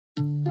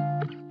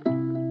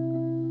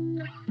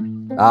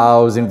I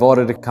was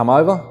invited to come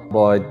over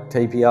by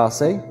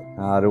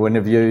TPRC to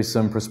interview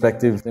some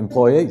prospective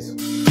employees.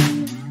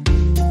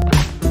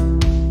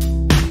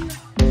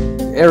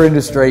 Our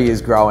industry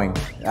is growing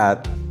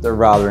at a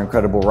rather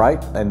incredible rate,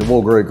 and the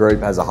Wulguru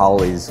Group as a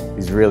whole is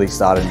really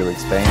starting to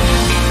expand.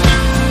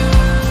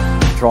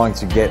 Trying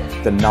to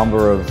get the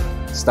number of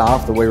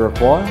staff that we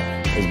require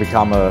has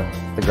become a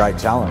great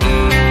challenge.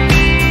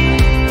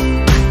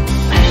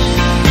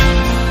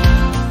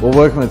 Well,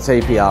 working with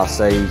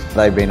TPRC,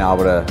 they've been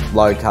able to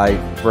locate,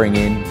 bring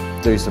in,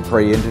 do some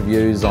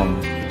pre-interviews on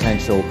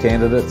potential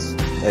candidates.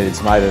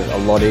 It's made it a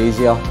lot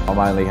easier. I'm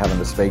only having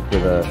to speak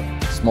with a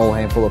small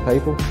handful of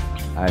people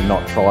and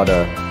not try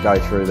to go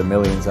through the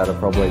millions that are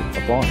probably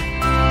applying.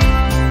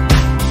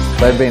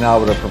 They've been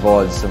able to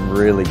provide some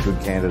really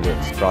good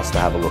candidates for us to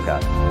have a look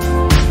at.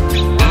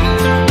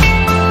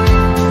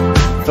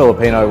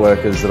 Filipino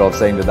workers that I've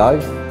seen today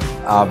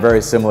are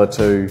very similar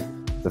to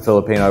the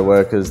Filipino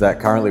workers that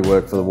currently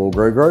work for the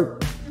Wulguru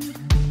Group.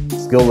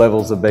 Skill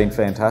levels have been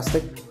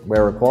fantastic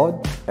where required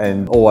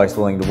and always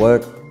willing to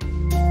work.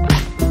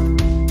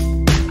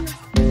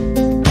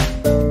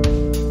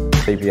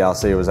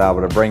 TPRC was able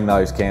to bring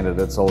those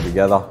candidates all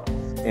together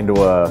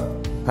into a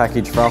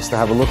package for us to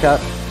have a look at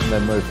and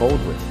then move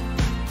forward with.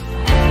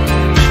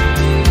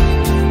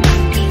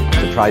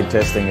 The trade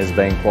testing has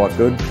been quite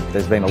good.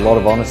 There's been a lot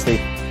of honesty.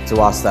 To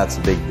us, that's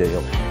a big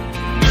deal.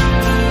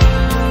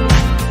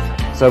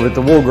 So with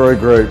the Wulguru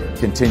Group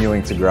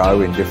continuing to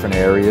grow in different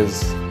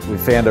areas, we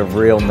found a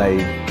real need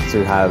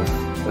to have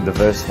a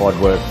diversified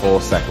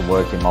workforce that can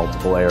work in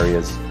multiple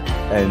areas.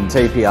 And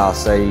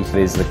TPRC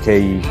is the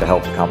key to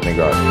help the company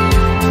grow.